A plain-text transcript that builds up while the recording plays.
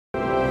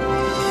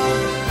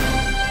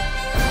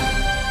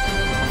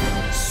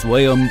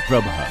Swayam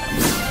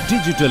Prabha.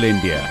 Digital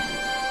India.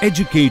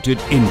 Educated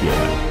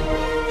India.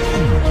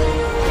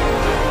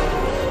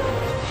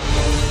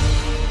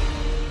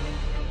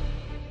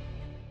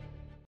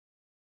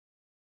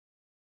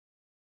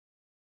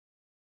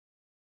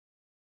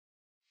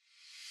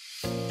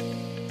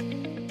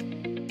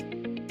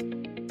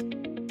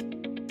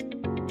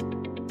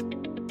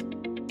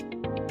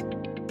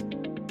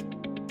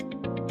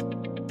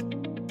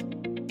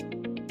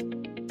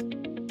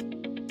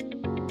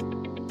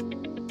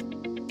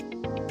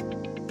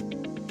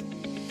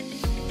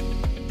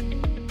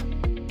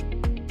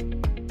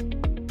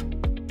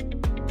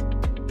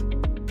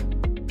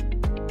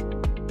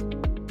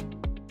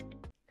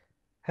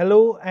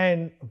 Hello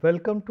and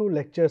welcome to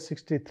lecture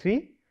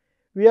 63.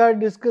 We are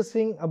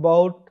discussing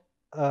about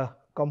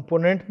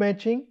component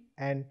matching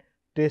and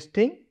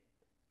testing.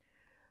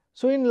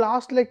 So in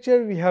last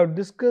lecture we have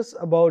discussed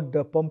about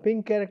the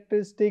pumping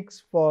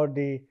characteristics for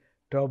the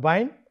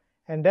turbine,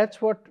 and that's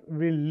what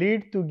will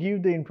lead to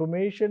give the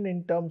information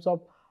in terms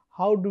of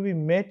how do we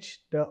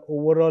match the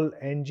overall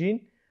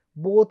engine,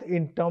 both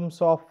in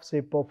terms of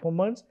say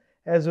performance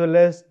as well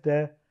as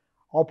the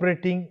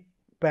operating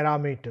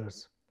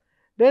parameters.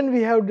 Then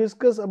we have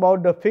discussed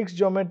about the fixed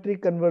geometry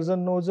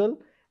conversion nozzle,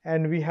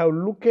 and we have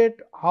looked at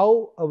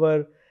how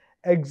our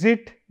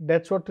exit,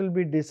 that's what will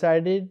be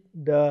decided,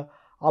 the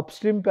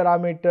upstream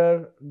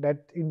parameter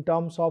that in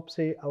terms of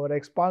say our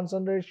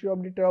expansion ratio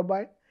of the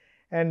turbine,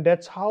 and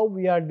that's how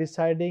we are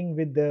deciding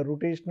with the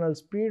rotational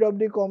speed of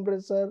the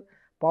compressor,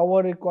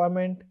 power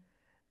requirement.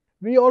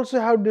 We also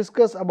have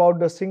discussed about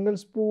the single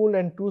spool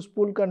and two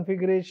spool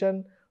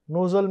configuration,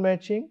 nozzle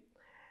matching,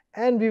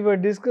 and we were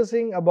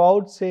discussing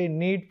about say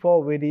need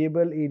for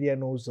variable area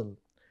nozzle.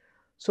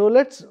 So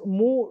let's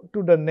move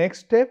to the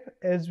next step.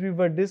 As we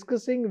were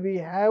discussing, we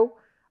have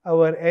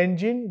our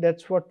engine,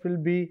 that's what will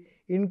be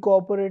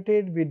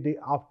incorporated with the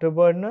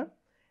afterburner,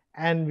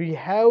 and we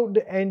have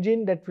the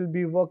engine that will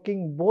be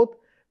working both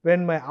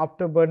when my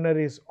afterburner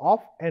is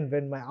off and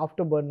when my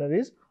afterburner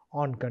is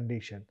on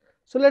condition.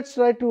 So let's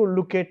try to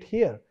look at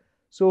here.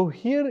 So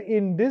here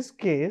in this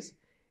case,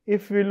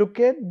 if we look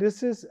at,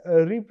 this is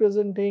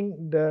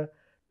representing the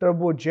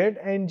turbojet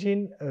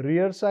engine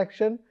rear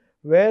section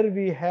where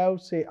we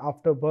have say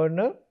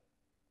afterburner.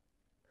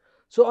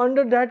 So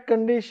under that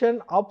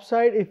condition,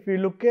 upside if we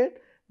look at,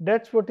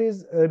 that's what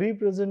is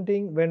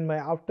representing when my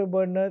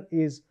afterburner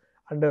is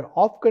under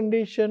off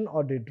condition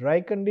or the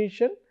dry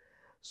condition.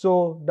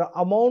 So the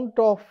amount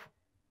of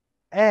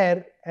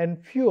air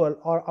and fuel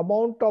or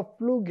amount of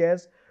flue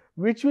gas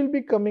which will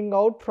be coming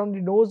out from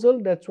the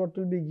nozzle, that's what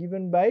will be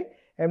given by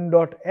m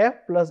dot f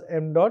plus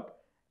m dot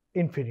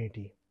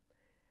infinity.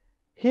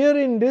 Here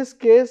in this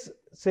case,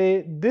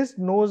 say this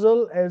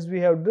nozzle, as we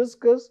have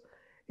discussed,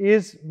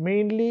 is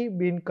mainly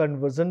being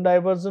conversion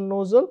diversion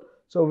nozzle.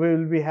 So we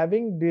will be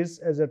having this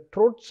as a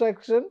throat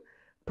section.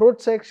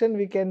 Throat section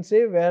we can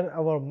say where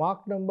our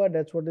Mach number,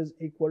 that's what is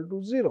equal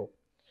to 0,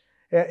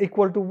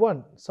 equal to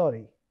 1,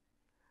 sorry.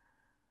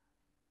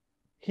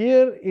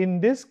 Here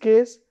in this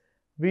case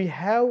we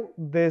have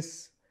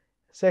this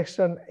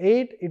section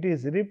 8, it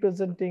is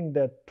representing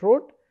the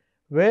throat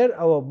where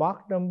our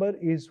Mach number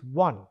is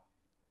 1.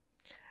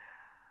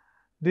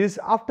 This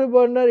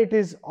afterburner, it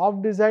is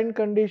off design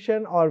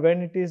condition, or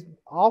when it is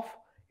off,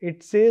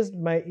 it says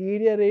my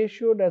area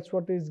ratio, that's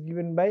what is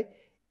given by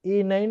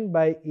A9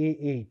 by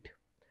A8.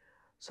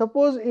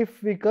 Suppose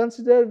if we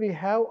consider we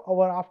have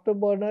our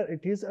afterburner,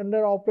 it is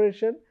under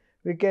operation,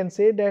 we can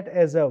say that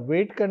as a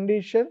wait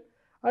condition.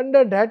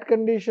 Under that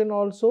condition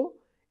also,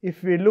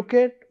 if we look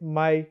at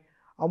my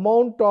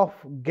amount of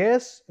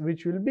gas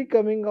which will be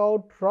coming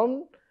out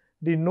from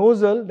the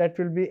nozzle, that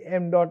will be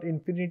m dot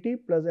infinity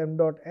plus m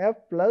dot f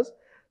plus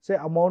say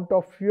amount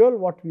of fuel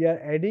what we are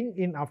adding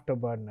in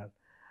afterburner.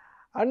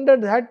 Under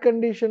that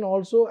condition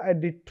also at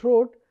the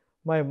throat,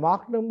 my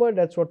Mach number,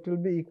 that's what will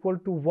be equal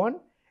to 1,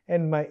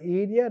 and my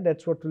area,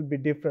 that's what will be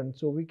different.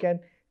 So we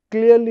can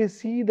clearly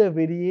see the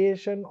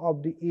variation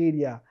of the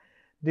area.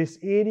 This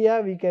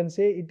area we can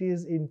say it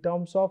is in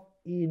terms of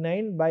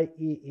A9 by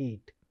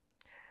A8.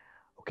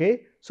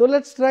 Okay, so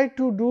let's try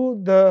to do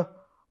the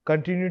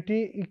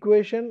continuity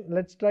equation.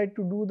 Let's try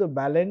to do the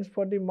balance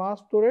for the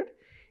mass flow rate.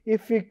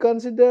 If we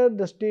consider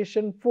the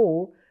station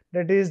 4,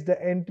 that is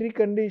the entry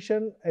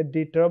condition at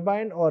the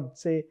turbine or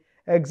say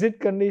exit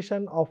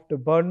condition of the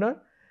burner,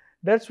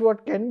 that's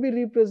what can be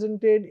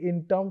represented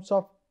in terms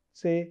of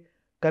say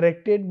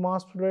corrected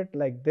mass flow rate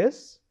like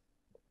this.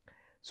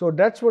 So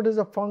that's what is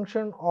a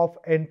function of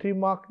entry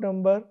Mach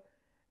number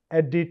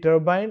at the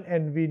turbine,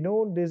 and we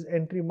know this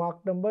entry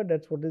Mach number,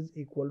 that's what is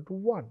equal to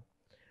 1.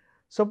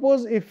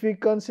 Suppose if we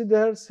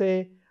consider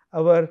say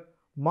our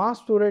mass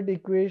flow rate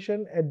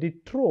equation at the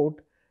throat,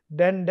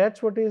 then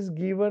that's what is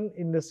given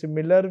in the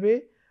similar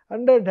way.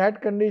 Under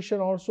that condition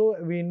also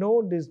we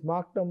know this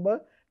Mach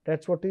number,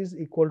 that's what is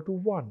equal to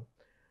 1.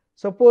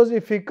 Suppose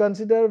if we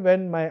consider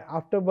when my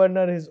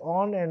afterburner is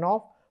on and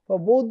off, for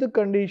both the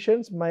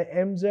conditions my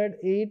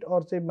mz8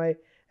 or say my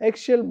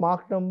axial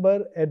Mach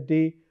number at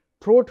the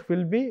throat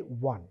will be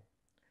 1.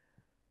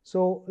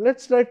 So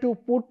let's try to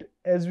put,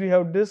 as we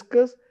have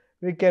discussed,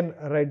 we can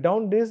write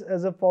down this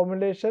as a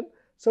formulation.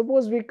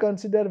 Suppose we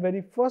consider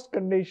very first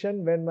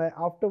condition when my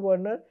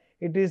afterburner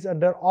it is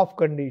under off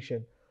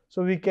condition.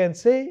 So we can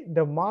say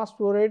the mass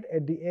flow rate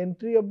at the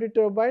entry of the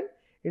turbine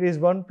it is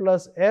 1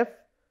 plus F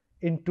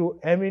into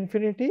m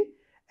infinity,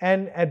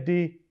 and at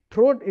the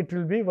throat it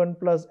will be 1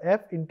 plus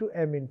F into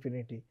m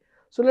infinity.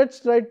 So let's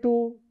try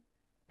to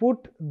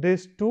put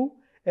these two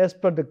as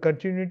per the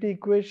continuity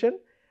equation,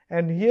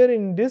 and here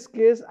in this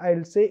case I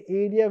will say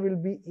area will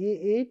be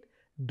A8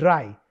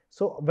 dry.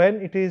 So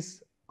when it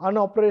is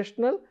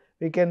unoperational,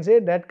 we can say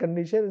that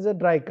condition is a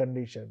dry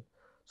condition.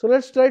 So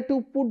let's try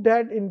to put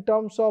that in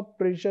terms of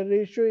pressure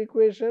ratio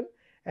equation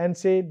and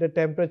say the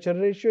temperature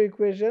ratio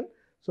equation.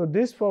 So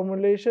this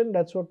formulation,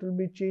 that's what will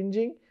be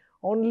changing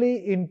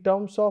only in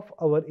terms of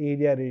our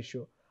area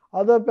ratio.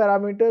 Other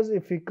parameters,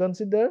 if we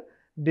consider,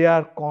 they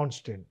are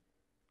constant.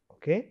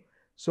 Okay.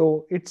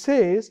 So it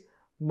says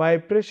my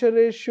pressure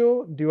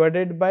ratio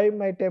divided by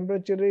my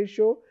temperature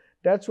ratio,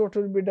 that's what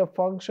will be the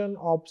function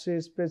of say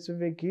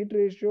specific heat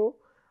ratio,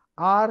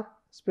 R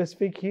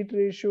specific heat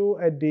ratio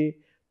at the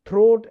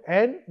throat,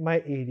 and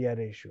my area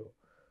ratio.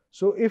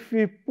 So if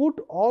we put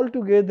all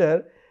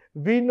together,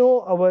 we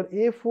know our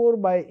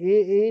A4 by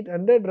A8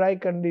 under dry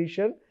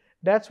condition,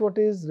 that's what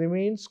is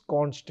remains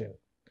constant.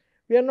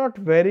 We are not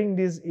varying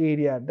this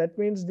area, that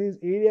means this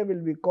area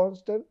will be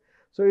constant.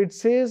 So it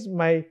says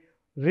my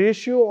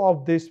ratio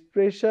of this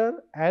pressure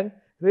and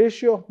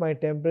ratio of my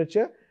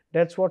temperature,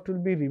 that's what will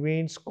be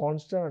remains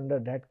constant under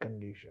that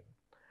condition.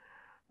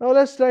 Now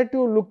let's try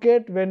to look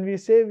at when we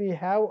say we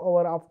have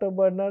our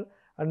afterburner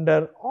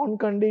under on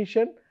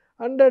condition.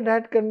 Under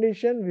that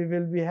condition we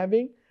will be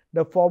having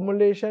the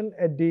formulation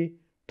at the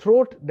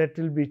throat that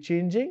will be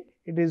changing.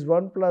 It is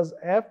 1 plus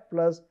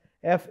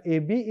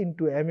FAB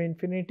into m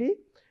infinity.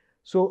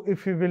 So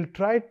if we will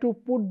try to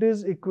put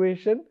this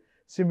equation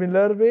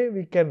similar way,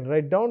 we can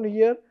write down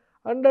here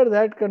under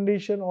that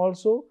condition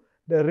also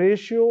the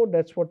ratio,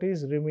 that's what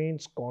is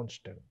remains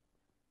constant.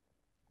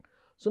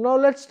 So now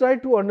let's try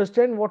to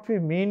understand what we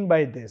mean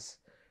by this.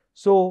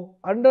 So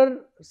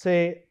under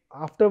say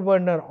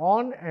afterburner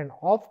on and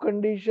off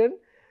condition,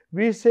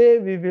 we say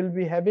we will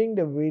be having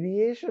the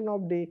variation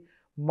of the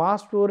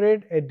mass flow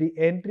rate at the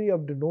entry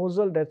of the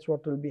nozzle, that's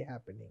what will be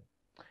happening.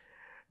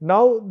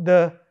 Now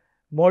the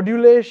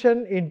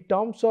modulation in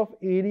terms of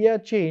area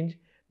change,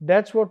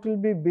 that's what will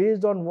be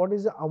based on what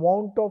is the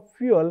amount of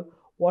fuel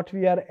what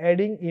we are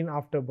adding in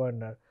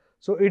afterburner.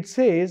 So it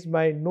says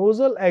my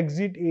nozzle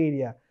exit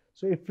area.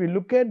 So if we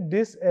look at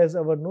this as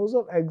our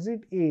nozzle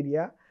exit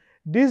area,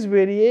 this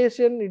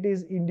variation it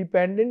is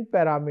independent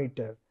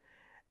parameter,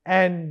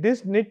 and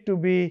this need to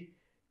be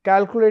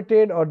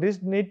calculated or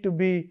this need to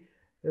be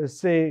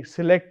say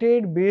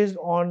selected based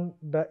on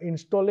the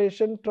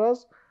installation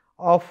truss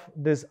of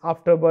this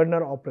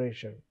afterburner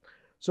operation.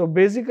 So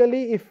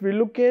basically if we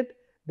look at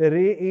the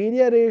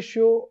area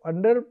ratio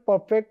under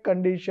perfect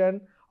condition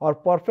or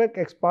perfect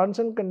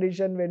expansion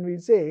condition, when we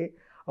say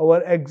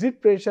our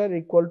exit pressure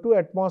equal to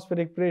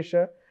atmospheric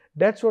pressure,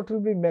 that's what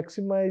will be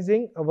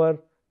maximizing our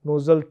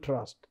nozzle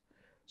thrust.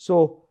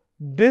 So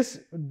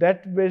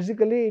that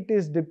basically it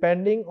is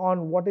depending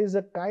on what is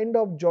the kind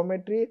of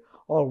geometry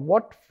or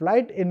what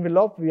flight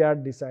envelope we are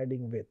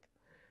deciding with.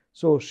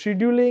 So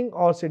scheduling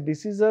or say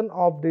decision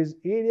of this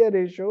area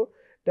ratio,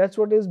 that's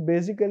what is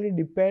basically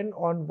depend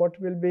on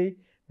what will be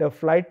the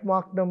flight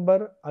Mach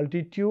number,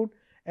 altitude,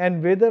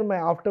 and whether my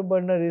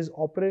afterburner is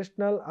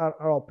operational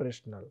or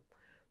operational.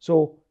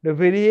 So the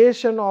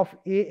variation of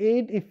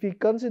A8 if we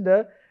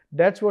consider,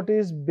 that's what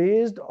is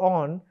based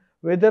on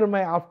whether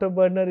my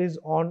afterburner is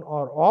on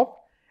or off,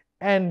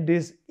 and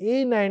this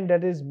A9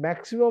 that is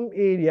maximum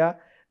area,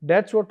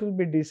 that's what will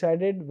be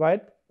decided by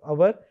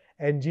our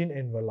engine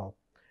envelope.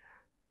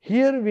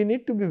 Here we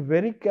need to be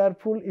very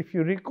careful. If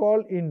you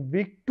recall in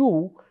week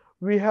 2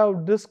 we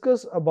have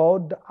discussed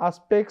about the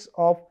aspects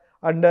of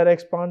under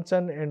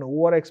expansion and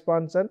over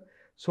expansion.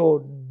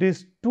 So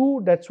these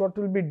two, that's what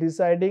will be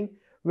deciding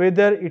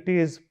whether it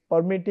is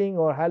permitting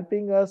or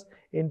helping us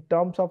in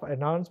terms of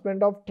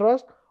enhancement of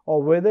thrust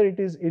or whether it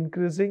is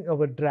increasing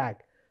our drag.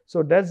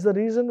 So that's the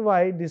reason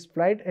why this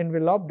flight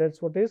envelope,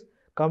 that's what is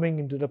coming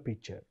into the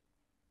picture.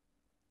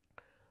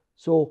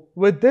 So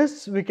with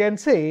this we can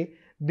say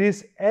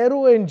this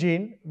aero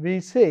engine, we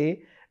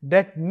say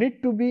that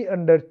need to be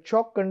under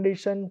choke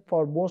condition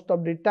for most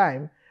of the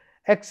time,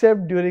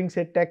 except during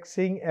say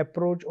taxiing,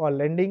 approach or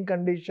landing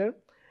condition.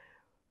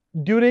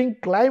 During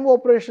climb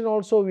operation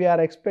also we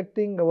are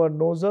expecting our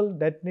nozzle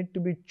that need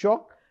to be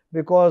choked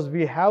because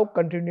we have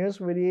continuous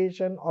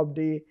variation of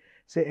the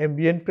say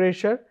ambient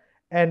pressure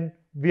and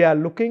we are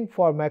looking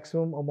for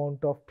maximum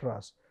amount of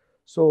thrust.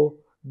 So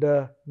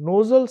the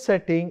nozzle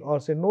setting or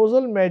say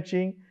nozzle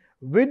matching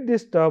with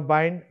this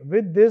turbine,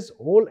 with this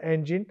whole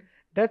engine,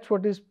 that's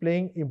what is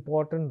playing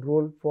important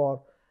role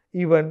for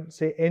even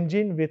say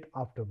engine with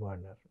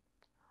afterburner.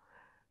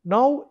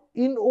 Now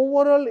in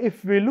overall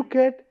if we look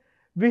at,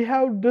 we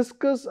have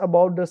discussed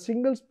about the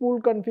single spool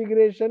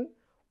configuration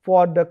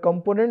for the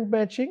component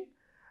matching.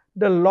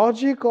 the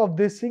logic of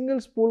this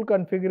single spool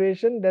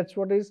configuration, that's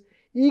what is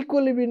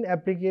equally been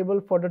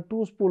applicable for the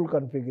two spool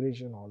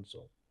configuration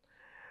also.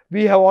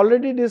 We have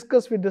already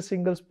discussed with the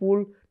single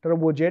spool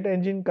turbojet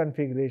engine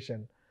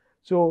configuration.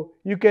 So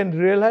you can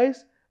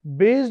realize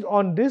based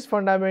on these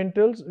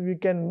fundamentals we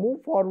can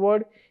move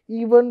forward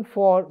even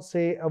for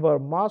say our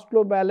mass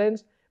flow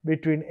balance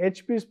between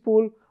HP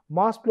spool,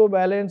 mass flow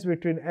balance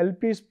between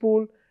LP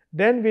spool.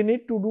 Then we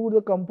need to do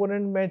the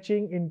component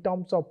matching in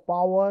terms of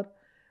power,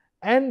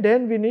 and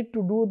then we need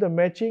to do the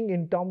matching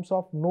in terms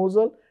of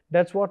nozzle.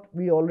 That's what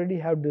we already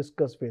have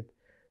discussed with.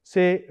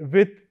 Say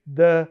with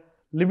the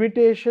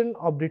limitation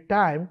of the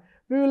time,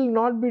 we will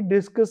not be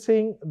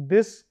discussing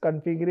this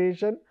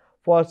configuration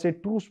for say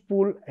two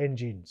spool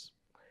engines.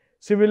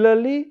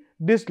 Similarly,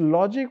 this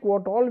logic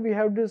what all we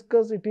have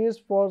discussed, it is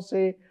for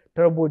say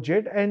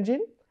turbojet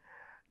engine.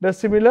 The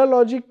similar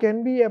logic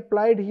can be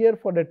applied here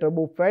for the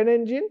turbofan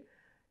engine.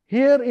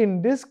 Here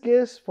in this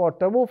case for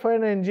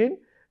turbofan engine,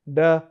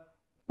 the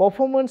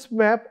performance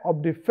map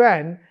of the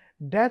fan,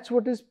 that's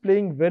what is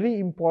playing very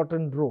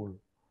important role.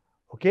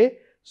 Okay,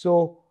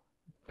 so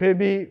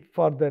maybe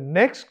for the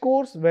next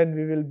course when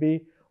we will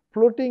be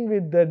floating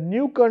with the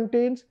new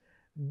contents,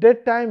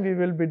 that time we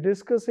will be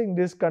discussing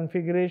this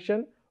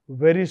configuration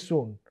very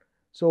soon.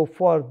 So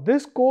for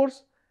this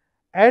course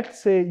at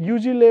say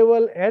UG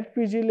level, at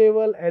PG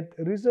level, at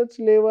research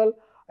level,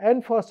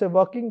 and for say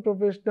working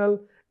professional,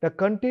 the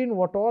content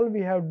what all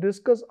we have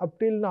discussed up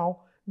till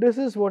now, this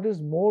is what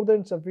is more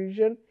than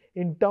sufficient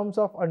in terms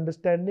of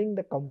understanding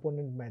the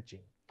component matching.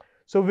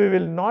 So we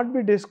will not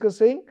be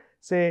discussing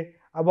say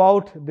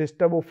about this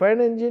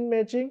turbofan engine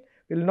matching,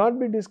 we will not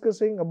be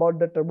discussing about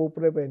the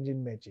turboprop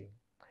engine matching.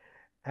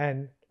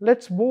 And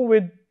let's move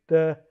with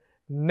the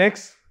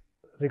next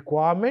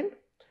requirement.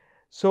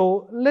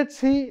 So let's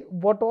see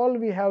what all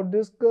we have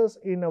discussed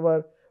in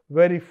our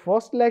very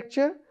first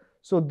lecture.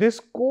 So this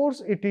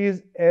course, it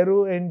is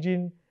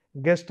Aeroengine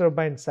gas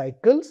turbine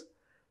cycles.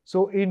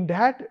 So in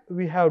that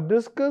we have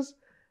discussed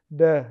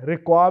the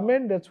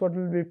requirement, that's what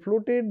will be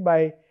floated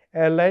by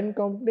airline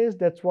companies,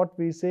 that's what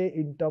we say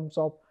in terms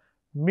of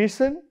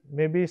mission.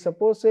 Maybe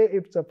suppose say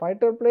if it's a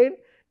fighter plane,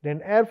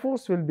 then Air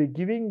Force will be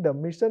giving the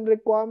mission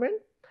requirement.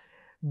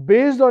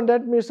 Based on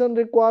that mission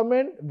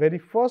requirement, very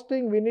first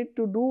thing we need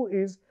to do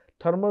is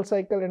thermal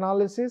cycle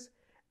analysis.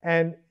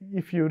 And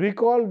if you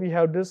recall, we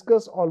have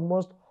discussed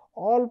almost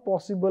all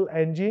possible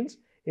engines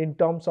in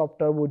terms of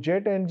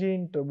turbojet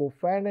engine,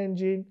 turbofan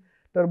engine,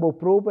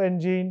 turboprop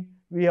engine.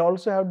 We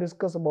also have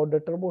discussed about the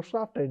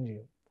turboshaft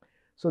engine.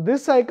 So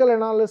this cycle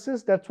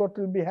analysis, that's what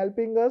will be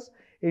helping us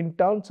in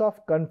terms of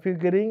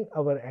configuring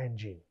our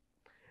engine.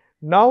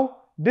 Now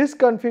this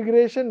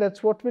configuration,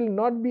 that's what will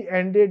not be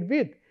ended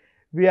with.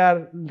 We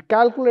are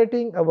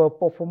calculating our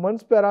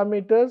performance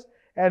parameters,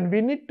 and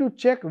we need to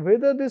check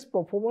whether this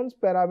performance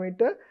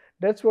parameter,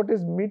 that's what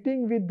is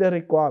meeting with the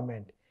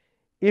requirement.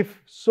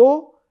 If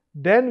so,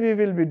 then we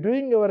will be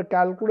doing our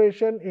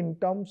calculation in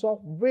terms of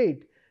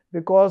weight,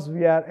 because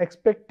we are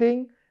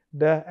expecting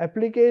the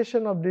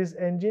application of this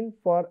engine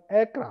for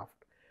aircraft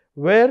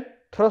where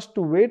thrust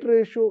to weight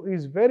ratio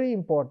is very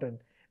important.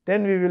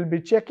 Then we will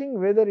be checking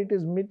whether it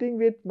is meeting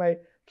with my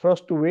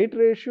thrust to weight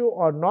ratio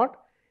or not.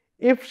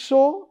 If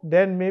so,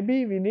 then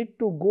maybe we need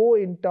to go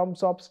in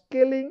terms of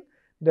scaling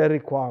the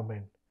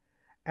requirement.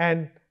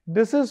 And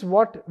this is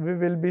what we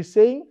will be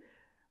saying.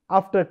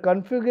 After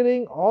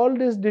configuring all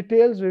these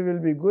details, we will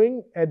be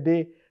going at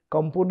the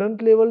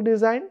component level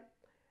design.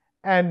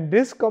 And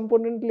this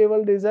component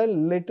level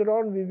design, later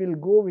on we will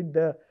go with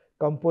the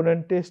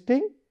component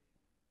testing.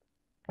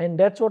 And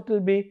that's what will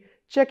be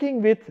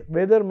checking with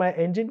whether my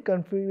engine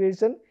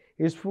configuration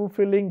is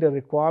fulfilling the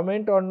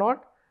requirement or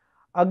not.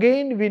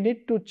 Again, we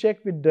need to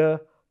check with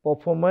the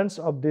performance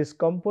of these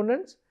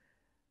components.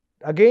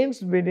 Again,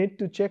 we need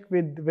to check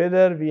with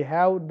whether we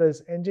have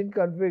this engine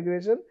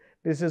configuration,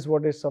 this is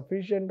what is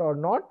sufficient or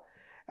not.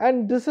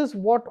 And this is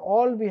what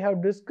all we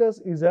have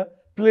discussed is a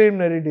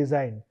preliminary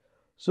design.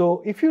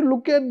 So if you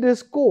look at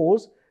this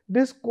course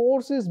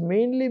is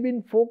mainly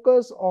been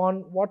focused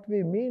on what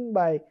we mean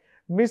by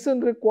mission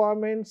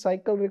requirement,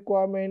 cycle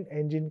requirement,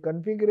 engine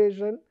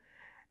configuration.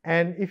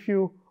 And if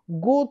you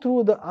go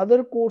through the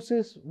other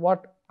courses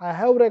what I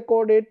have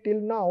recorded till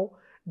now,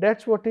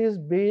 that's what is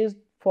based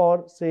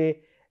for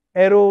say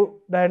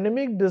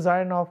aerodynamic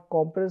design of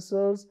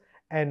compressors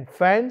and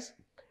fans.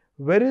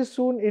 Very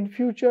soon in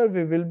future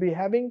we will be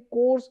having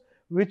course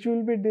which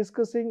will be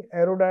discussing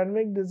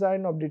aerodynamic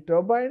design of the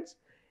turbines.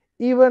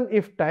 Even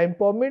if time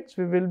permits,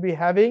 we will be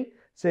having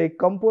say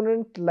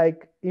component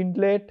like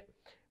inlet,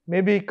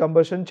 maybe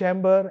combustion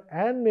chamber,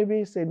 and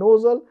maybe say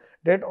nozzle,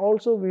 that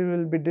also we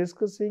will be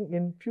discussing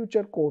in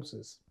future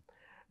courses.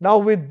 Now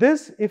with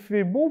this, if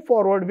we move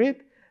forward with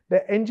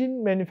the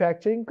engine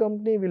manufacturing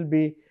company will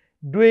be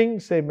doing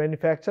say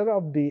manufacture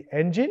of the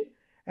engine,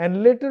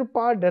 and later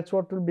part that's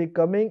what will be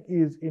coming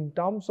is in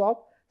terms of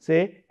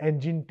say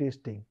engine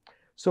testing.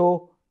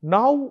 So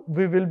now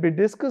we will be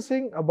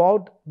discussing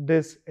about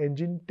this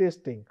engine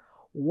testing,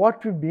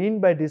 what we mean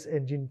by this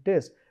engine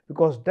test,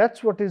 because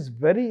that's what is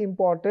very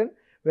important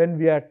when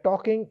we are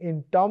talking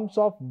in terms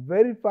of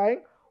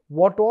verifying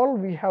what all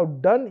we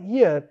have done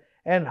here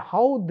and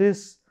how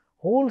this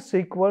whole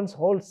sequence,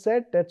 whole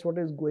set, that's what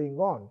is going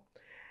on.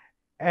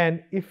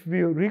 And if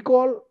we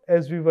recall,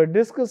 as we were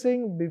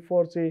discussing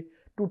before, say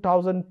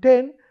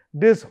 2010,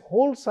 this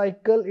whole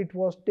cycle, it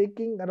was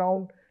taking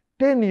around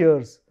 10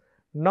 years.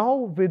 Now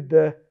with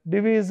the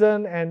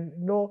division and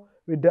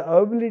with the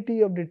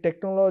ability of the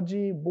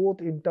technology, both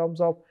in terms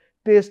of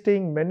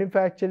testing,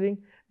 manufacturing,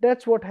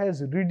 that's what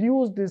has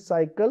reduced this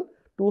cycle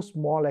to a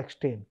small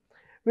extent.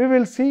 We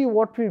will see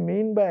what we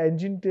mean by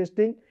engine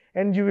testing,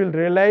 and you will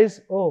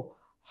realize, oh,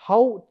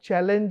 how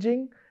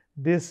challenging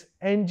this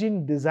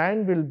engine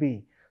design will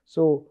be.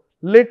 So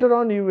later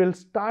on you will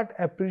start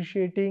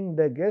appreciating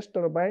the gas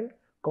turbine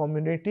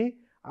community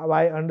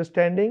by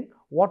understanding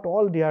what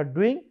all they are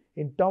doing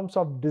in terms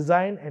of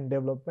design and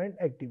development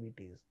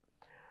activities.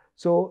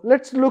 So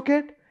let's look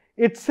at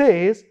it.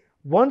 Says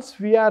once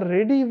we are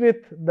ready with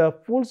the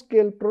full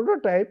scale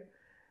prototype,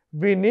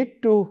 we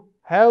need to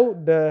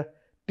have the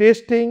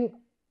testing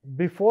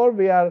before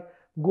we are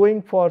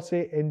going for,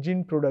 say,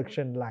 engine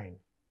production line.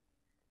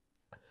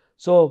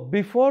 So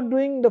before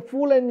doing the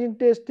full engine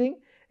testing,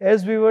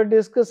 as we were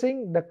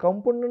discussing, the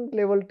component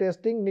level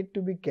testing need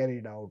to be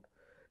carried out.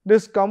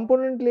 This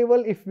component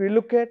level, if we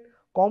look at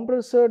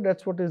compressor,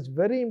 that's what is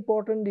very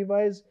important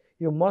device.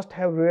 You must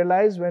have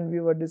realized when we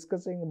were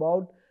discussing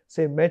about,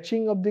 say,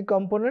 matching of the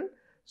component.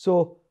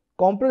 So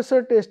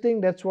compressor testing,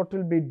 that's what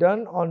will be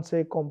done on,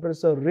 say,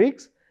 compressor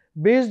rigs.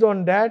 Based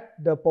on that,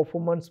 the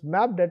performance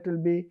map that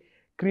will be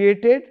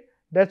created,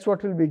 that's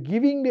what will be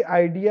giving the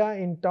idea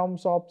in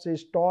terms of, say,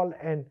 stall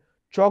and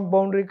choke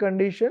boundary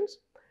conditions.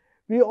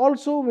 We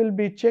also will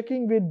be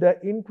checking with the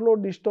inflow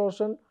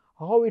distortion,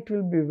 how it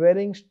will be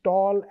varying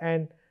stall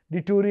and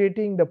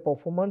deteriorating the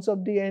performance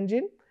of the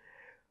engine.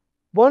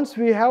 Once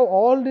we have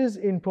all this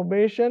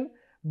information,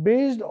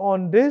 based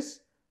on this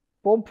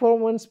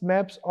performance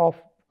maps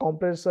of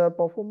compressor,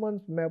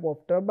 performance map of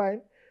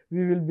turbine,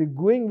 we will be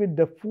going with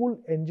the full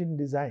engine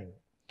design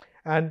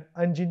and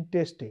engine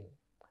testing.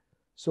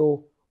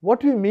 So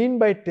what we mean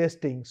by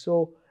testing?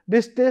 So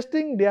this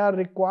testing, they are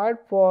required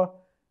for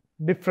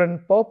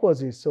different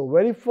purposes. So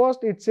very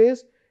first it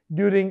says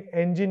during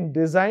engine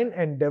design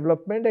and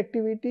development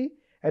activity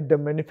at the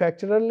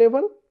manufacturer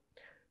level.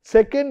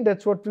 Second,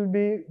 that's what will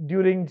be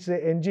during,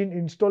 say, engine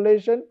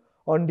installation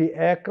on the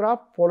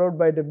aircraft, followed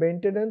by the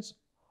maintenance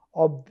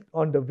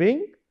on the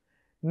wing.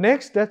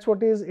 Next, that's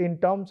what is in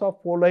terms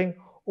of following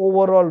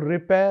overall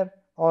repair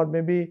or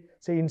maybe,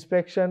 say,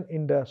 inspection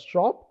in the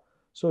shop.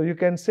 So you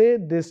can say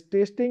this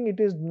testing, it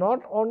is not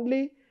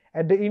only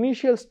at the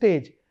initial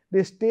stage.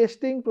 This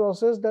testing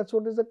process, that's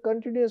what is a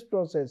continuous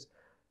process.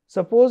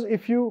 Suppose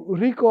if you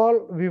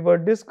recall, we were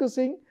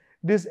discussing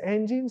these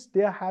engines,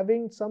 they are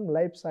having some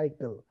life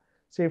cycle,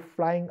 say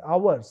flying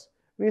hours.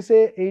 We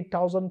say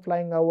 8,000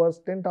 flying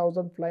hours,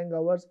 10,000 flying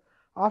hours.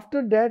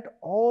 After that,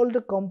 all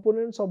the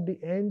components of the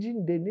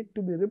engine, they need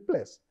to be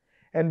replaced.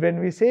 And when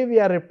we say we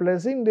are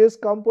replacing these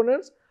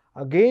components,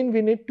 again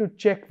we need to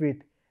check with,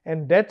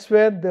 and that's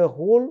where the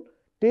whole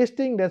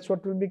testing, that's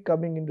what will be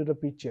coming into the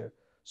picture.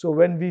 So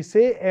when we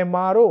say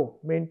MRO,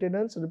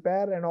 maintenance,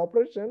 repair and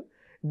operation,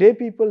 they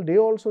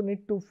also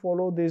need to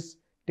follow these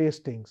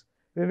testings.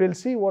 We will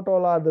see what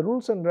all are the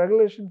rules and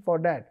regulations for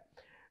that.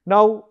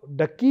 Now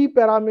the key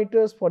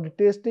parameters for the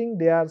testing,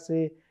 they are,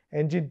 say,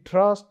 engine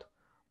thrust,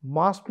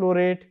 mass flow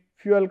rate,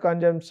 fuel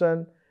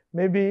consumption.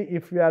 Maybe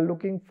if we are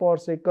looking for,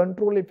 say,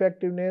 control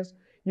effectiveness,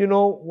 you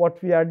know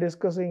what we are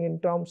discussing in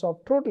terms of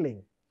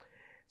throttling.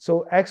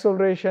 So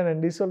acceleration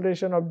and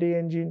deceleration of the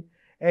engine,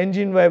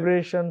 engine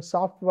vibration,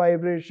 soft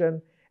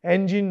vibration,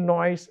 engine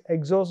noise,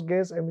 exhaust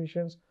gas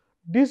emissions.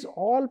 These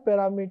all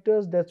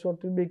parameters, that's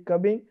what will be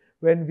coming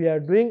when we are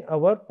doing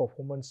our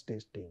performance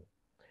testing.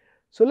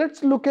 So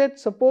let's look at,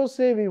 suppose,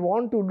 say, we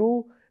want to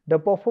do the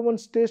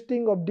performance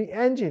testing of the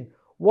engine.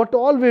 What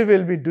all we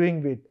will be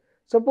doing with?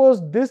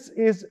 Suppose this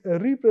is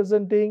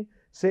representing,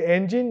 say,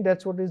 engine,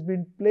 that's what is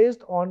been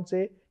placed on,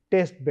 say,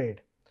 test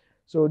bed.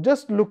 So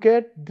just look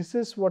at, this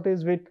is what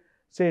is with,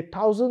 say,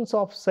 thousands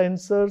of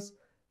sensors.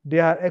 They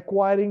are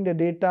acquiring the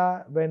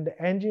data when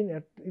the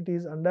engine, it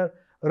is under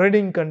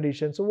running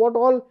condition. So what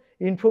all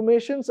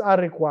informations are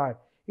required?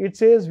 It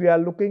says we are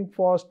looking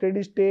for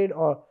steady state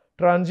or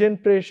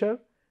transient pressure.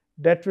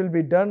 That will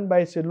be done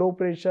by, say, low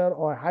pressure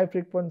or high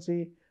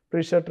frequency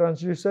pressure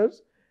transducers.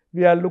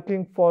 We are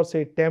looking for,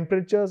 say,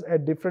 temperatures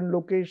at different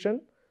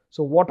location.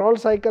 So what all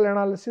cycle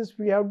analysis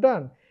we have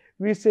done?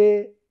 We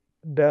say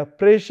the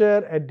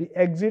pressure at the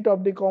exit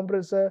of the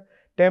compressor,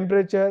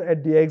 temperature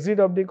at the exit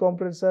of the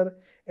compressor,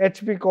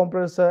 HP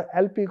compressor,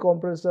 LP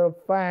compressor,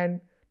 fan,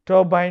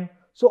 turbine.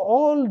 So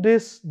all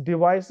these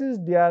devices,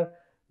 they are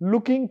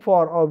looking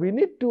for, or we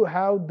need to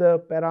have the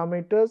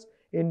parameters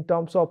in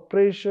terms of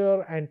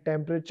pressure and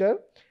temperature.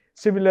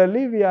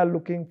 Similarly, we are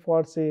looking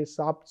for, say,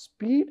 shaft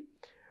speed.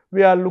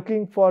 We are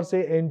looking for,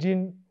 say,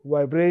 engine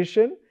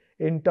vibration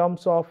in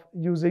terms of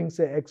using,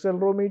 say,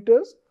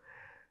 accelerometers.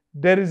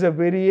 There is a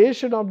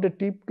variation of the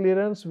tip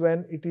clearance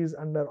when it is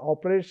under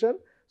operation.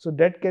 So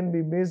that can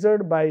be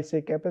measured by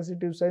say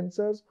capacitive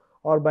sensors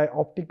or by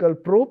optical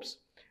probes.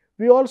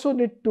 We also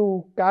need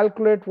to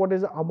calculate what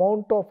is the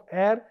amount of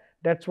air,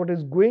 that's what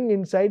is going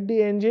inside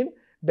the engine.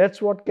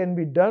 That's what can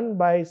be done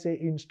by say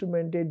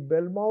instrumented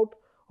bell mount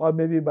or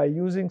maybe by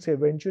using say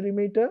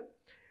venturimeter.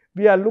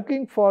 We are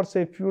looking for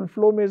say fuel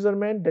flow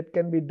measurement, that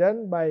can be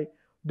done by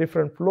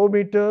different flow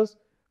meters.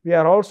 We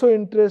are also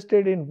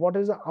interested in what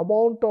is the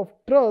amount of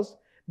thrust,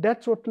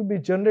 that's what will be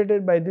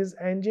generated by this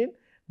engine,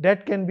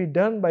 that can be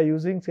done by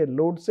using say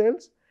load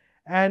cells.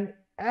 And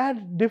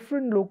at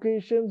different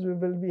locations we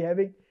will be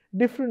having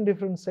different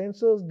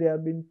sensors they are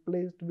being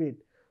placed with.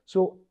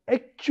 So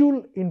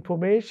actual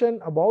information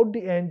about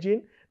the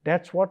engine,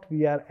 that's what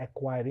we are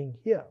acquiring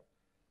here.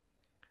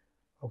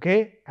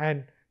 Okay,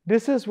 and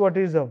this is what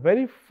is the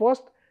very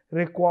first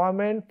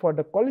requirement for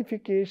the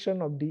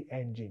qualification of the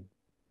engine.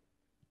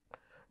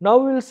 Now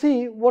we will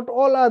see what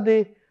all are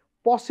the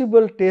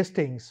possible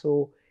testings.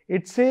 So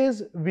it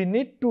says we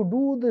need to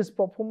do this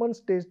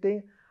performance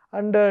testing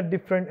under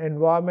different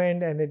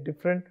environment and at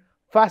different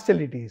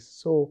facilities.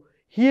 So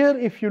here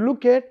if you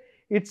look at,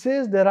 it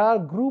says there are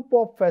group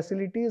of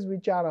facilities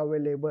which are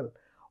available.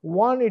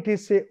 One, it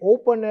is say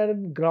open air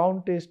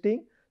ground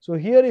testing. So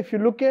here if you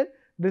look at,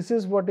 this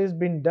is what is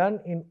been done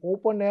in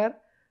open air.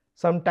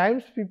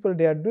 Sometimes people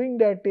they are doing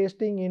their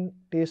testing in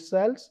test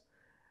cells.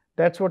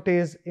 That's what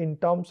is in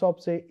terms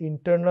of say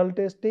internal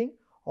testing,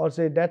 or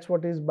say that's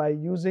what is by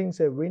using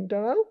say wind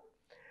tunnel.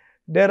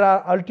 There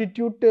are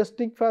altitude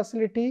testing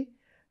facility,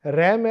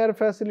 ram air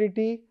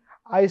facility,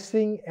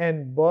 icing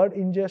and bird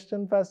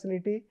ingestion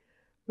facility.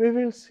 We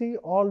will see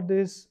all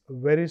this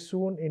very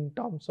soon in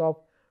terms of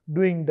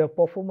doing the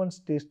performance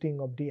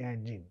testing of the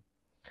engine.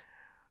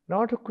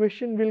 Now the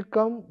question will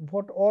come,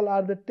 what all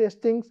are the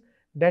testings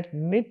that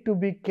need to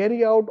be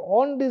carried out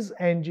on these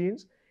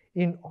engines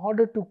in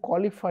order to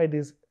qualify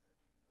this.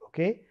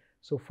 Okay,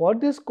 so for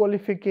this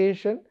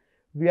qualification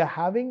we are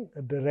having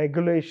the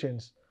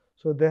regulations.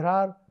 So there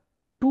are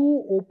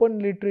two open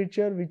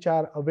literature which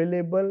are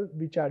available,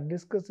 which are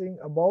discussing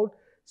about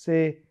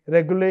say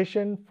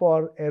regulation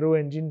for aero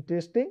engine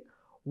testing.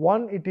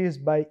 One, it is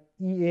by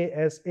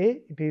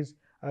EASA, it is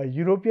a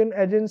European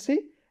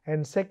agency,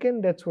 and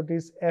second, that's what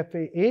is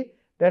FAA,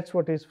 that's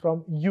what is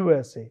from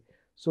USA.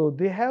 So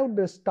they have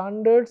the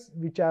standards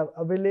which are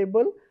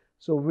available.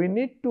 So we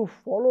need to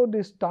follow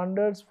the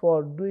standards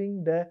for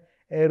doing the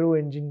aero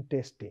engine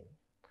testing.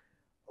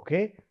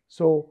 Okay,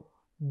 so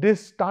these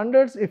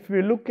standards, if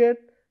we look at,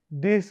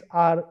 these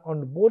are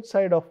on both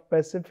sides of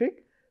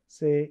Pacific,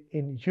 say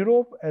in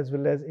Europe as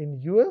well as in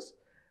US.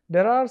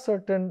 There are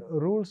certain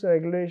rules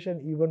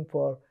regulation even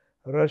for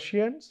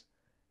Russians.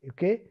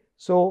 Okay,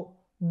 so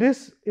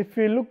this, if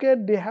we look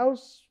at, they have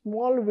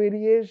small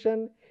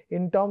variation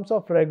in terms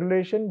of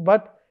regulation,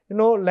 but you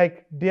know,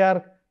 like they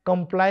are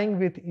complying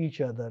with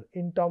each other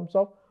in terms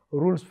of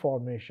rules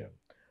formation.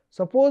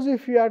 Suppose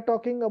if we are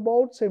talking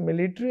about say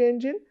military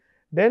engine,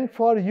 then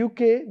for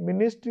UK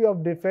Ministry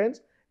of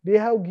Defence, they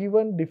have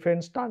given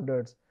defense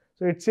standards.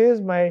 So it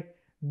says my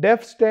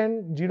DEF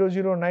stand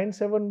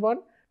 00971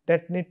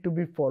 that need to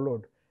be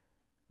followed.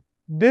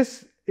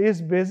 This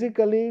is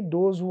basically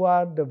those who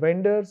are the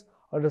vendors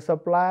or the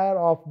supplier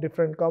of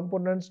different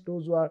components,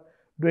 those who are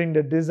doing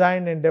the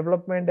design and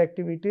development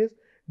activities,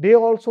 they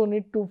also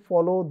need to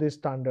follow these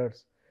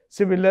standards.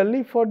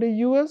 Similarly for the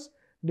US,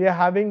 they are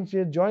having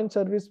a joint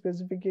service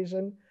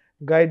specification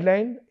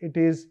guideline. It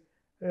is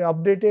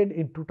updated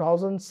in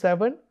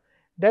 2007.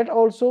 That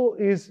also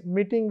is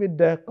meeting with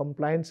the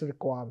compliance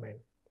requirement.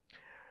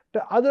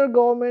 The other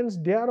governments,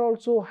 they are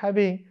also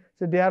having,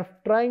 so they are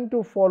trying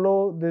to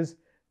follow this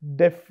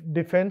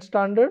defense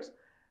standards.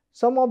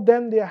 Some of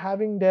them, they are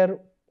having their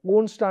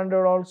own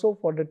standard also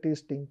for the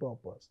testing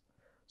purpose.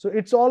 So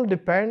it's all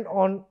depend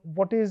on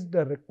what is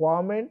the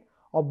requirement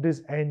of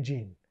this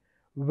engine,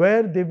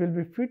 where they will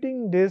be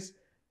fitting this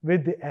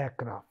with the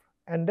aircraft,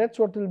 and that's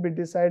what will be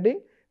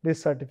deciding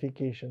this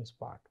certifications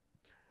part.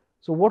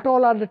 So what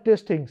all are the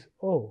testings?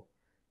 Oh,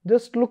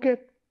 just look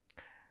at.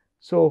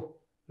 So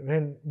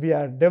when we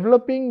are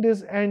developing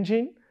this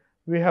engine,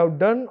 we have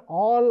done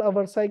all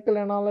our cycle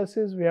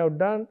analysis, we have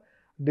done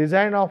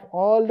design of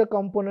all the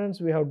components,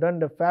 we have done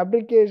the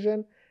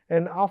fabrication,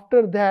 and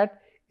after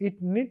that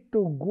it need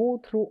to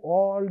go through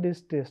all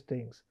these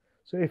testings.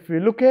 So if we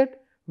look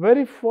at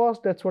very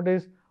first, that's what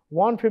is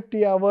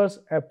 150 hours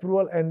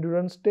approval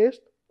endurance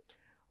test,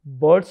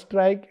 bird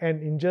strike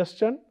and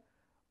ingestion,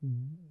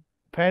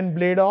 fan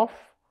blade off,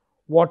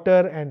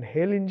 water and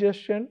hail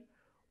ingestion,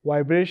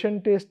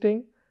 vibration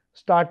testing,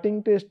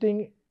 starting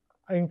testing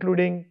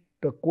including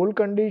the cold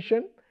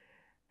condition,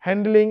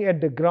 handling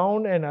at the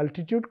ground and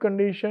altitude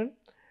condition,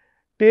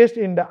 test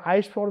in the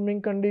ice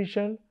forming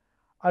condition,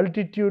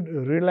 altitude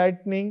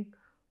relightening,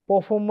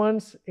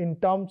 performance in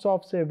terms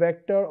of say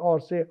vector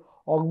or say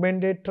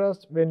augmented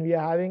thrust. When we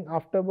are having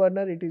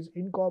afterburner, it is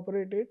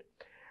incorporated,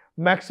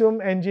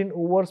 maximum engine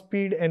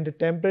overspeed and the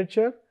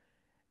temperature,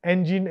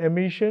 engine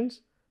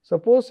emissions.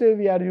 Suppose say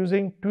we are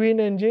using twin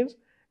engines,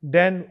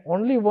 then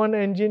only one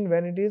engine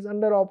when it is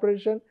under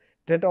operation,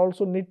 that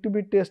also need to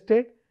be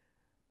tested.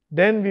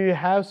 Then we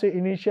have say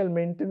initial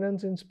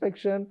maintenance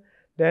inspection,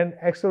 then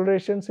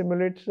acceleration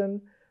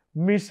simulation,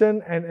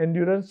 mission and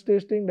endurance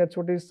testing, that's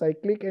what is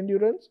cyclic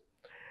endurance.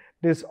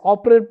 This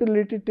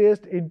operability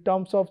test in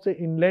terms of say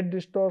inlet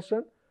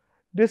distortion.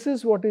 This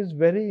is what is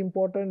very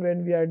important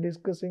when we are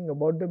discussing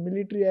about the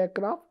military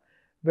aircraft,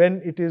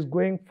 when it is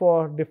going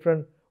for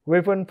different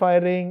weapon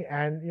firing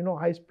and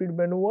high speed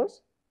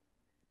maneuvers.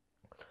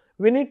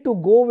 We need to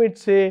go with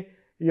say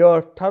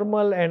your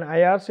thermal and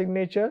IR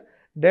signature,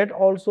 that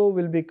also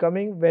will be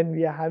coming when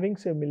we are having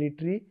say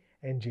military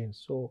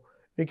engines. So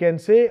we can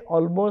say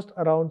almost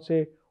around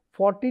say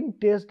 14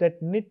 tests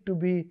that need to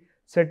be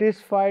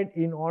satisfied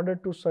in order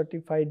to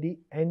certify the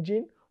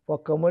engine for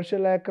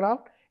commercial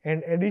aircraft,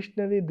 and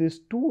additionally these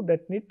 2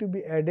 that need to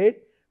be added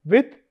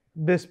with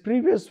this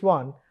previous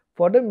one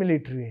for the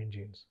military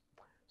engines.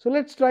 So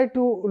let's try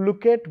to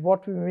look at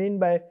what we mean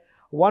by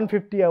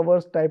 150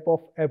 hours type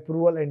of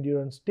approval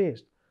endurance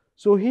test.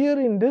 So here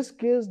in this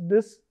case,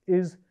 this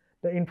is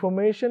the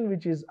information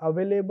which is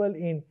available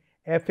in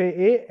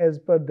FAA as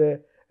per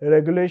the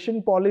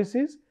regulation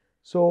policies.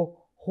 So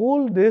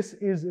whole this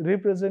is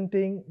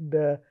representing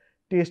the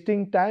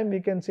testing time. We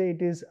can say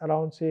it is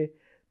around say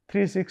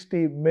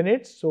 360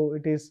 minutes. So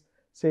it is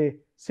say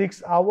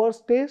 6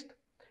 hours test.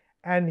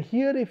 And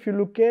here if you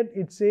look at,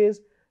 it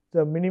says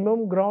the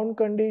minimum ground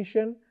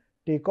condition,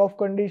 takeoff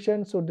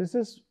condition. So this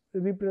is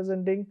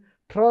representing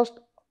thrust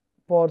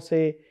for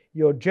say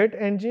your jet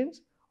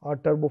engines or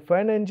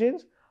turbofan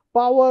engines,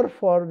 power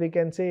for we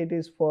can say it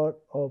is for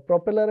a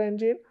propeller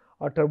engine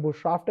or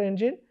turboshaft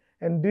engine,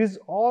 and these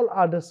all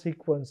are the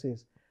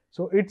sequences.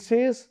 So it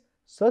says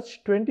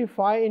such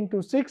 25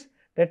 into 6,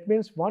 that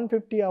means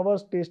 150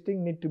 hours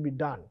testing need to be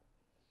done.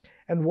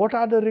 And what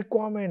are the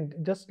requirements?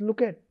 Just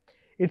look at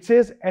it.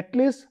 Says at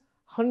least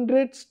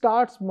 100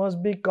 starts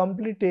must be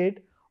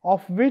completed,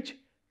 of which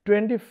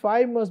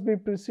 25 must be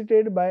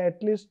preceded by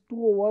at least 2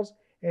 hours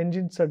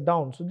engine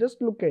shutdown. So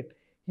just look at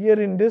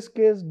here in this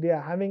case, they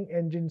are having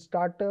engine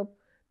startup,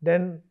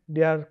 then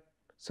they are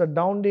shut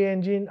down the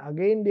engine,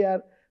 again they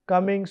are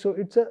coming. So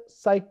it's a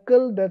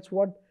cycle, that's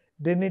what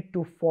they need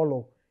to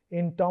follow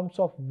in terms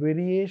of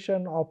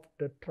variation of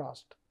the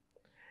thrust.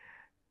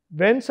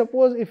 When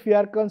suppose if we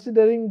are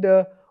considering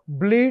the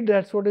bleed,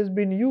 that's what has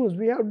been used.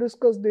 We have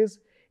discussed this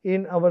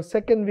in our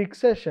second week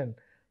session.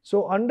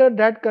 So under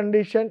that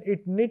condition,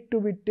 it need to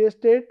be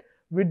tested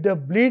with the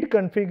bleed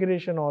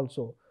configuration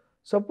also.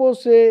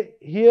 Suppose say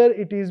here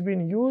it is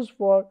being used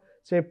for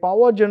say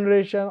power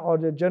generation or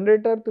the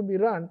generator to be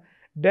run,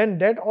 then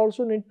that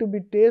also need to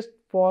be tested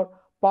for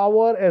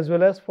power as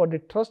well as for the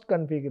thrust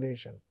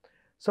configuration.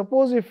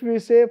 Suppose if we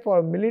say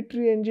for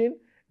military engine,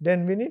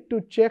 then we need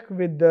to check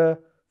with the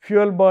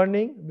fuel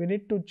burning, we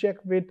need to check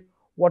with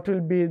what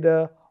will be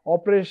the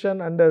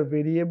operation under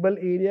variable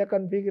area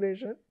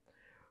configuration.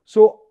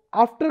 So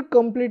after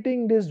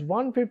completing this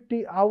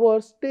 150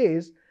 hours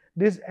test,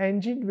 this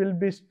engine will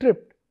be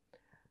stripped.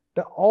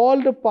 All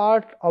the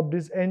part of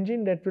this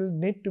engine that will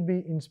need to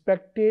be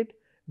inspected,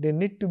 they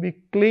need to be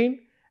cleaned,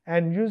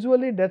 and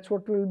usually that's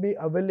what will be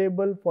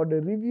available for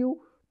the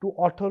review to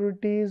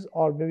authorities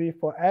or maybe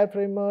for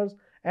airframers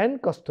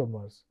and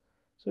customers.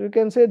 So you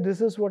can say this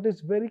is what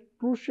is very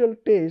crucial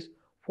test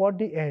for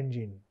the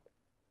engine.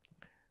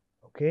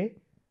 Okay.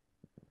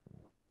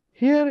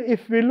 Here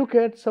if we look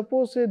at,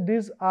 suppose say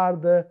these are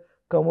the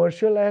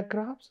commercial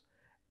aircrafts,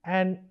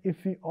 and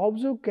if we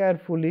observe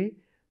carefully,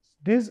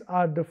 these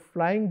are the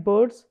flying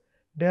birds.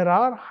 There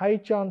are high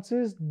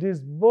chances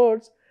these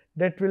birds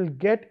that will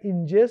get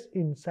injured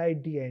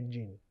inside the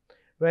engine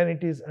when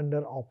it is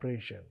under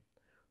operation.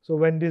 So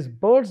when these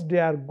birds they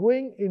are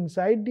going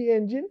inside the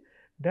engine,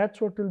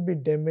 that's what will be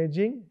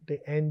damaging the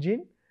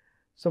engine.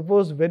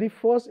 Suppose very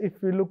first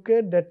if we look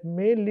at, that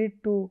may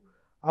lead to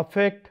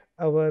affect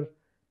our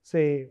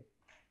say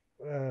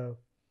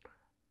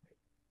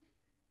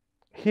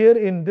here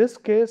in this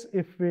case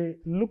if we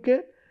look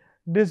at,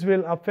 this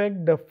will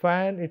affect the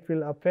fan, it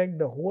will affect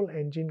the whole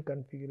engine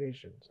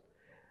configurations.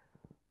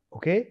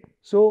 Okay,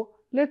 so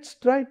let's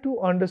try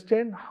to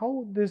understand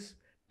how this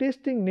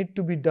testing need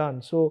to be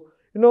done. So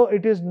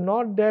it is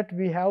not that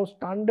we have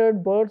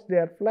standard birds they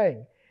are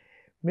flying,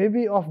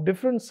 maybe of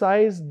different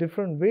size,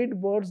 different weight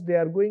birds they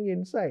are going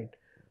inside.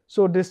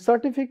 So the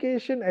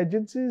certification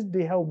agencies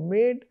they have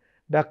made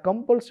the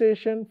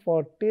compulsion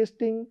for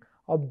testing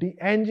of the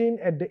engine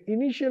at the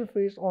initial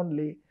phase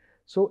only.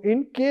 So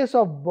in case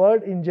of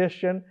bird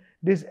ingestion,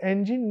 this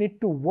engine need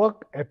to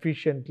work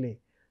efficiently.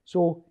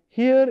 So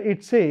here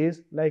it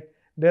says like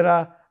there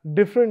are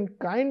different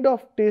kind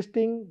of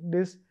testing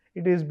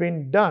it is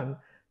being done.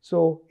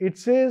 So it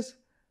says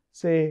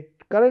say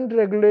current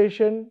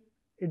regulation,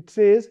 it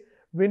says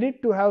we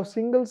need to have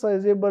single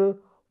sizable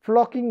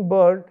flocking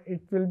bird,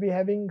 it will be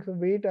having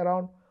weight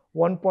around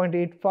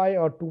 1.85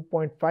 or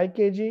 2.5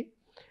 kg,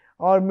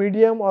 or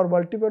medium or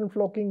multiple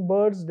flocking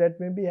birds that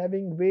may be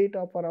having weight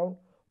of around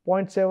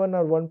 0.7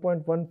 or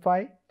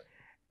 1.15,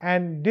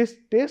 and this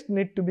test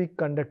need to be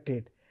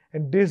conducted,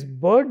 and this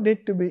bird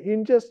need to be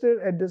ingested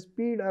at the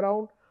speed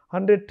around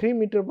 103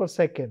 meter per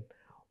second.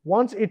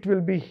 once it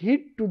will be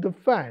hit to the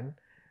fan,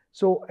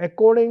 so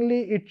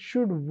accordingly it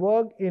should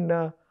work in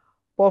a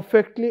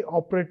perfectly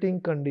operating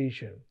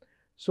condition.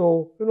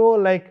 So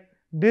like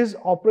this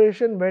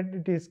operation,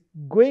 when it is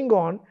going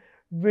on,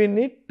 we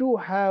need to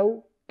have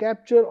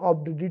capture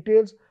of the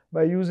details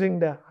by using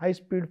the high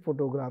speed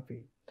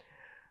photography.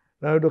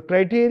 Now the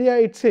criteria,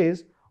 it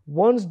says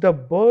once the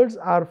birds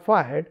are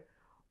fired,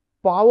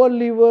 power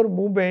lever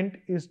movement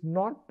is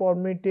not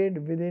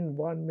permitted within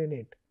 1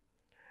 minute,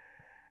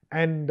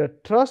 and the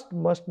thrust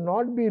must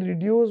not be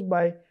reduced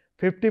by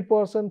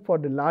 50% for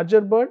the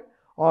larger bird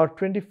or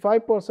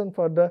 25%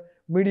 for the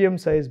medium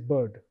sized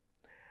bird.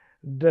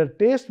 The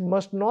test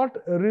must not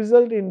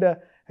result in the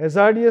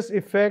hazardous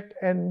effect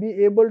and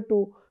be able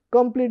to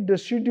complete the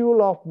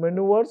schedule of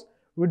maneuvers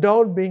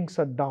without being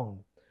shut down.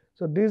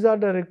 So these are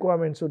the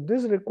requirements. So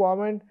this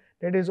requirement,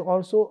 that is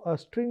also a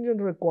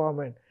stringent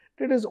requirement,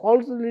 that is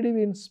already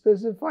been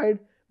specified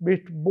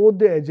with both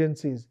the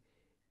agencies.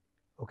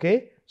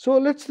 Okay, so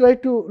let's try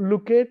to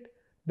look at,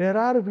 there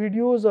are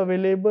videos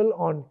available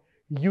on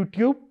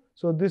YouTube.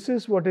 So this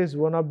is what is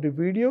one of the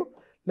video.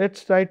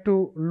 Let's try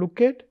to look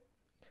at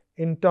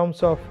in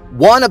terms of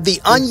one of the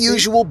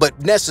unusual but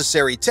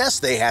necessary tests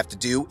they have to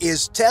do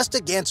is test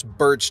against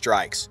bird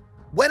strikes.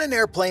 When an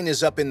airplane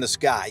is up in the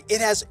sky,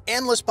 it has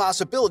endless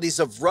possibilities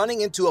of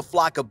running into a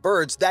flock of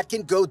birds that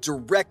can go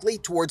directly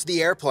towards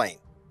the airplane.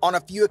 On a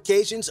few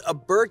occasions, a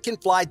bird can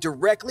fly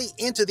directly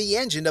into the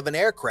engine of an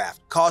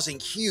aircraft, causing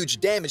huge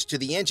damage to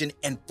the engine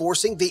and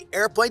forcing the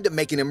airplane to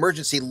make an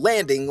emergency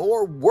landing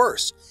or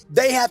worse.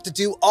 They have to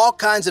do all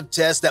kinds of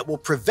tests that will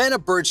prevent a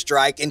bird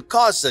strike and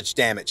cause such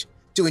damage.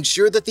 To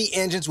ensure that the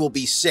engines will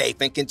be safe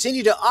and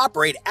continue to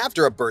operate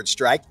after a bird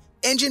strike,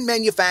 engine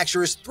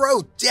manufacturers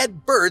throw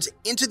dead birds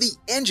into the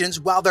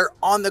engines while they're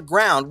on the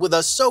ground with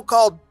a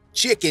so-called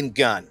chicken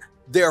gun.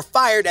 They're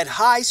fired at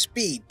high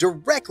speed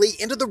directly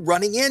into the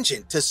running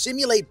engine to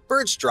simulate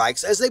bird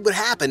strikes as they would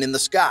happen in the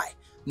sky.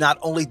 Not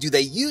only do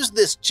they use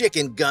this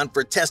chicken gun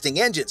for testing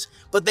engines,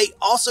 but they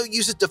also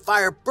use it to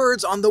fire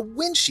birds on the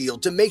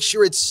windshield to make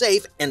sure it's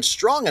safe and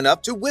strong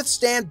enough to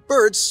withstand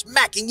birds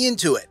smacking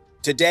into it.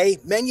 Today,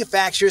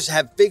 manufacturers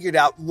have figured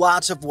out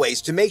lots of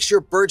ways to make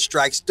sure bird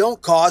strikes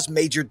don't cause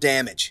major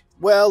damage.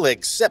 Well,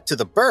 except to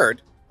the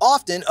bird.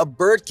 Often, a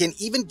bird can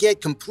even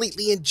get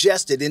completely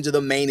ingested into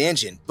the main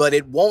engine, but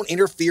it won't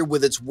interfere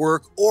with its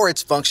work or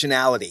its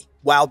functionality.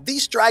 While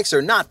these strikes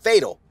are not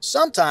fatal,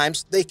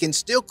 sometimes they can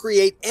still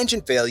create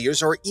engine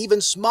failures or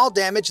even small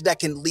damage that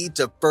can lead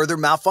to further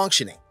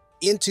malfunctioning.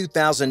 In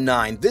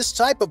 2009, this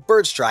type of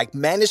bird strike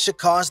managed to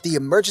cause the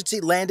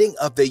emergency landing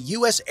of the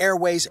U.S.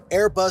 Airways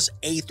Airbus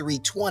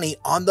A320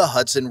 on the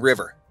Hudson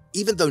River.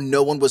 Even though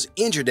no one was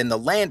injured in the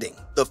landing,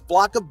 the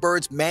flock of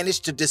birds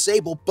managed to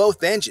disable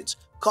both engines,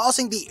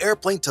 causing the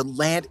airplane to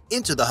land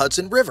into the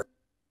Hudson River.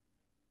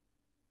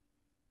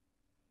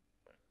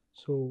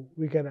 So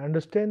we can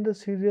understand the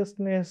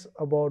seriousness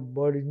about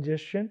bird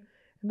ingestion,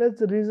 and that's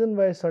the reason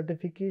why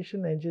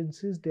certification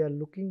agencies, they are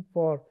looking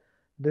for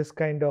this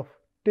kind of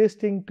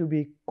testing to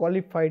be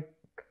qualified,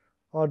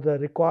 or the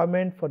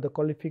requirement for the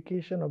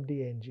qualification of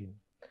the engine.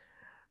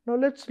 Now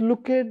let's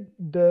look at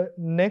the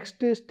next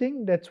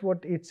testing. That's what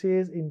it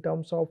says in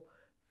terms of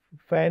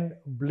fan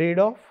blade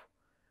off.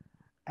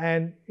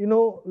 And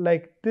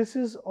like this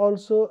is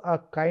also a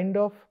kind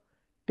of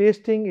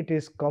testing, it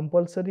is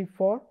compulsory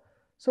for.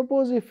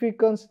 Suppose if we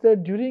consider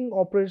during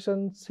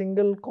operation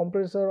single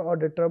compressor or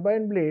the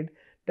turbine blade,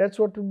 that's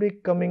what will be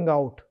coming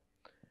out.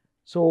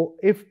 So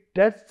if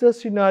that's the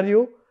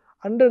scenario,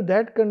 under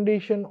that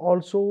condition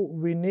also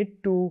we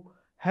need to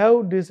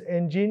have this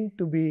engine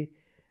to be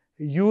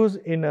used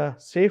in a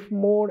safe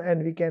mode,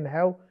 and we can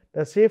have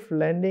the safe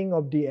landing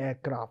of the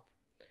aircraft.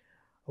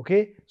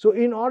 Okay, so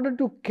in order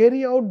to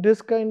carry out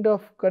this kind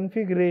of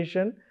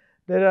configuration,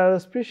 there are a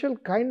special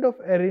kind of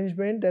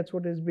arrangement, that's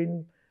what has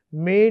been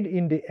made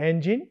in the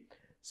engine,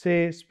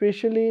 say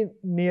especially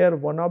near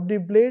one of the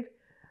blade.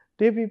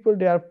 They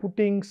are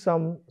putting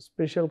some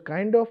special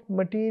kind of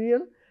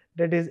material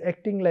that is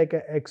acting like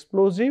an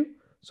explosive.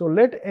 So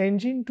let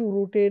engine to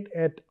rotate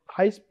at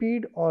high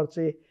speed or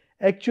say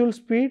actual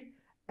speed,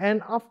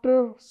 and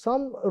after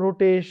some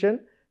rotation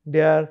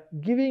they are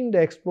giving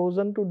the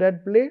explosion to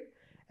that blade,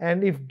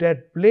 and if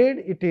that blade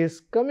it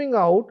is coming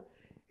out,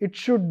 it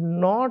should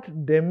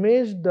not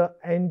damage the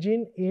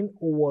engine in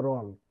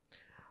overall.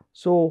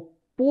 So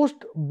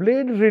post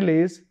blade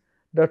release,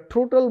 the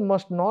throttle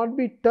must not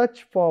be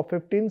touched for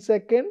 15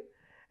 seconds,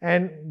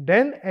 and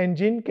then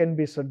engine can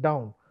be shut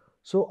down.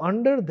 So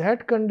under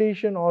that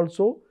condition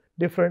also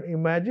different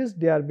images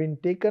they are being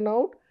taken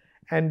out,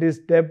 and this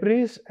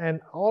debris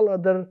and all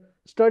other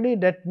study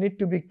that need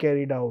to be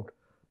carried out.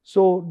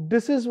 So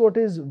this is what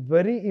is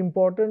very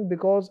important,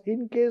 because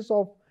in case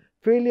of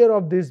failure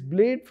of this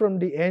blade from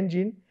the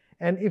engine,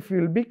 and if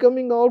you will be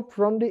coming out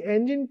from the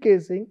engine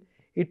casing,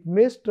 it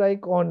may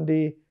strike on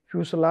the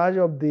fuselage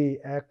of the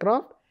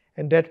aircraft,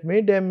 and that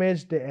may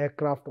damage the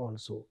aircraft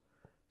also.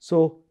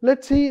 So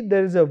let's see,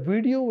 there is a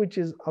video which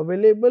is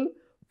available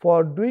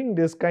for doing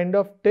this kind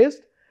of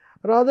test.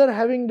 Rather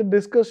having the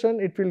discussion,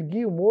 it will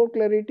give more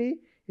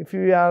clarity. If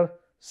we are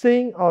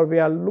seeing or we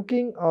are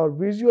looking or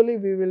visually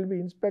we will be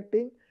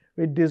inspecting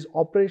with this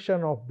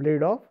operation of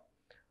blade off.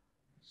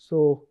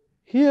 So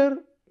here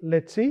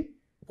let's see.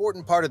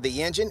 Important part of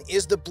the engine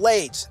is the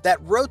blades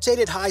that rotate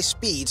at high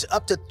speeds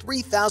up to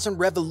 3,000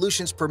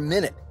 revolutions per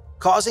minute,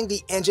 causing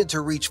the engine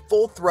to reach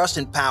full thrust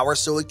and power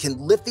so it can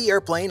lift the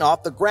airplane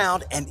off the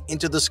ground and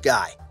into the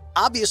sky.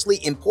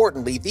 Obviously,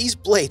 importantly, these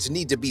blades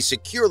need to be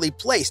securely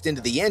placed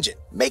into the engine,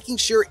 making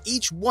sure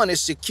each one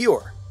is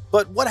secure.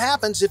 But what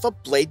happens if a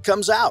blade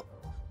comes out?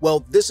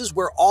 Well, this is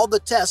where all the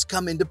tests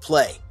come into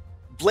play.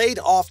 Blade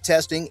off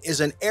testing is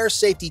an air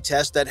safety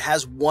test that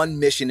has one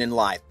mission in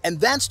life, and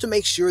that's to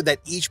make sure that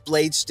each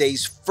blade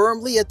stays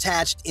firmly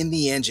attached in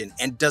the engine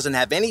and doesn't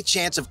have any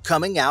chance of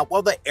coming out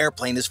while the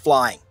airplane is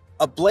flying.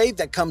 A blade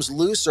that comes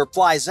loose or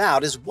flies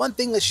out is one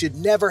thing that should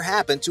never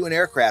happen to an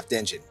aircraft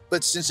engine,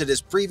 but since it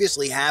has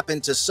previously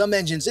happened to some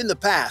engines in the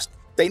past,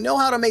 they know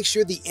how to make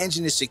sure the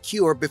engine is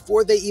secure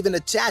before they even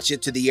attach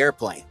it to the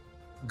airplane.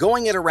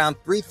 Going at around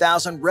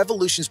 3,000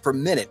 revolutions per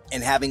minute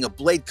and having a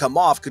blade come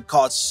off could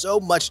cause so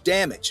much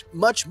damage,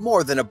 much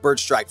more than a bird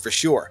strike for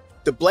sure.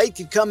 The blade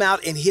could come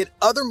out and hit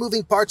other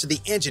moving parts of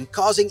the engine,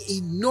 causing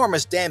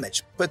enormous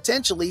damage,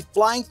 potentially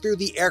flying through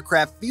the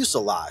aircraft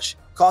fuselage,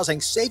 causing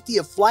safety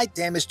of flight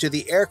damage to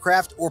the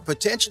aircraft or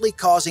potentially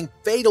causing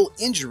fatal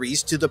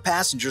injuries to the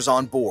passengers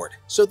on board.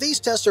 So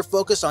these tests are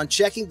focused on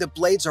checking the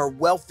blades are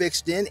well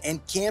fixed in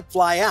and can't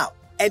fly out.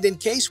 And in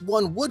case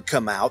one would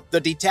come out, the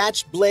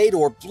detached blade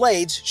or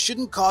blades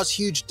shouldn't cause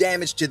huge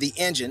damage to the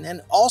engine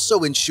and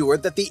also ensure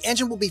that the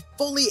engine will be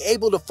fully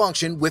able to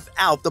function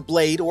without the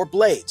blade or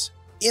blades.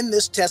 In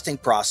this testing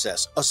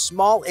process, a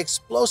small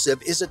explosive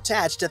is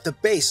attached at the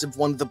base of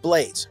one of the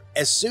blades.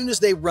 As soon as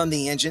they run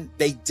the engine,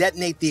 they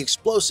detonate the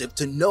explosive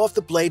to know if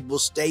the blade will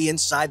stay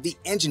inside the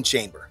engine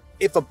chamber.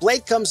 If a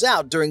blade comes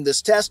out during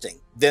this testing,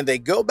 then they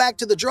go back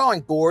to the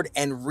drawing board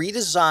and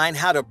redesign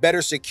how to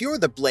better secure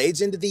the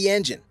blades into the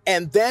engine,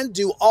 and then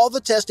do all the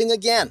testing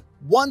again.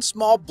 One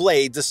small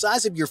blade the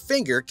size of your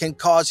finger can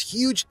cause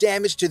huge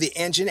damage to the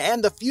engine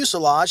and the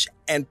fuselage,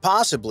 and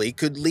possibly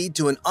could lead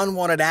to an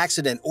unwanted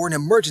accident or an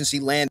emergency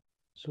landing.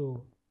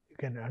 So you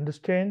can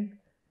understand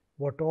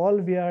what all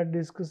we are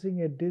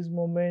discussing at this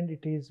moment.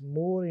 It is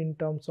more in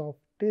terms of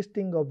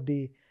testing of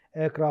the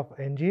aircraft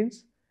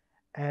engines.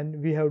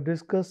 And we have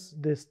discussed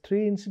this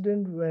 3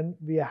 incidents when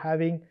we are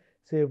having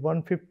say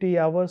 150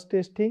 hours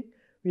testing.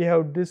 We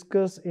have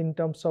discussed in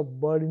terms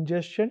of bird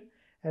ingestion,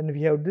 and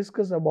we have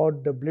discussed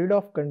about the bleed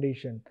off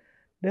condition.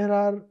 There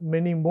are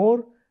many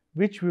more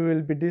which we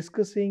will be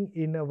discussing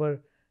in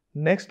our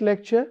next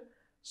lecture.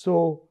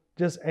 So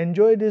just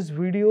enjoy these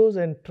videos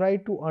and try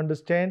to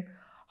understand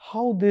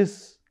how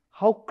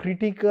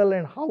critical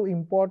and how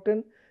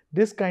important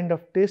this kind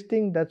of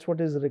testing, that's what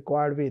is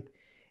required with.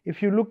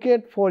 If you look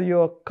at for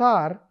your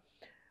car,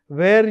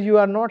 where you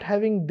are not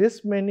having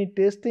this many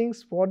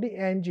testings for the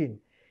engine,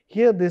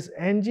 here this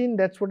engine,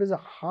 that's what is the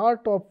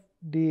heart of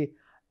the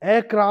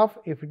aircraft.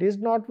 If it is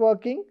not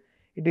working,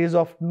 it is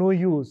of no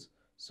use.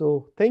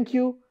 So thank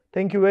you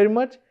very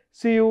much.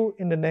 See you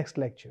in the next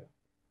lecture.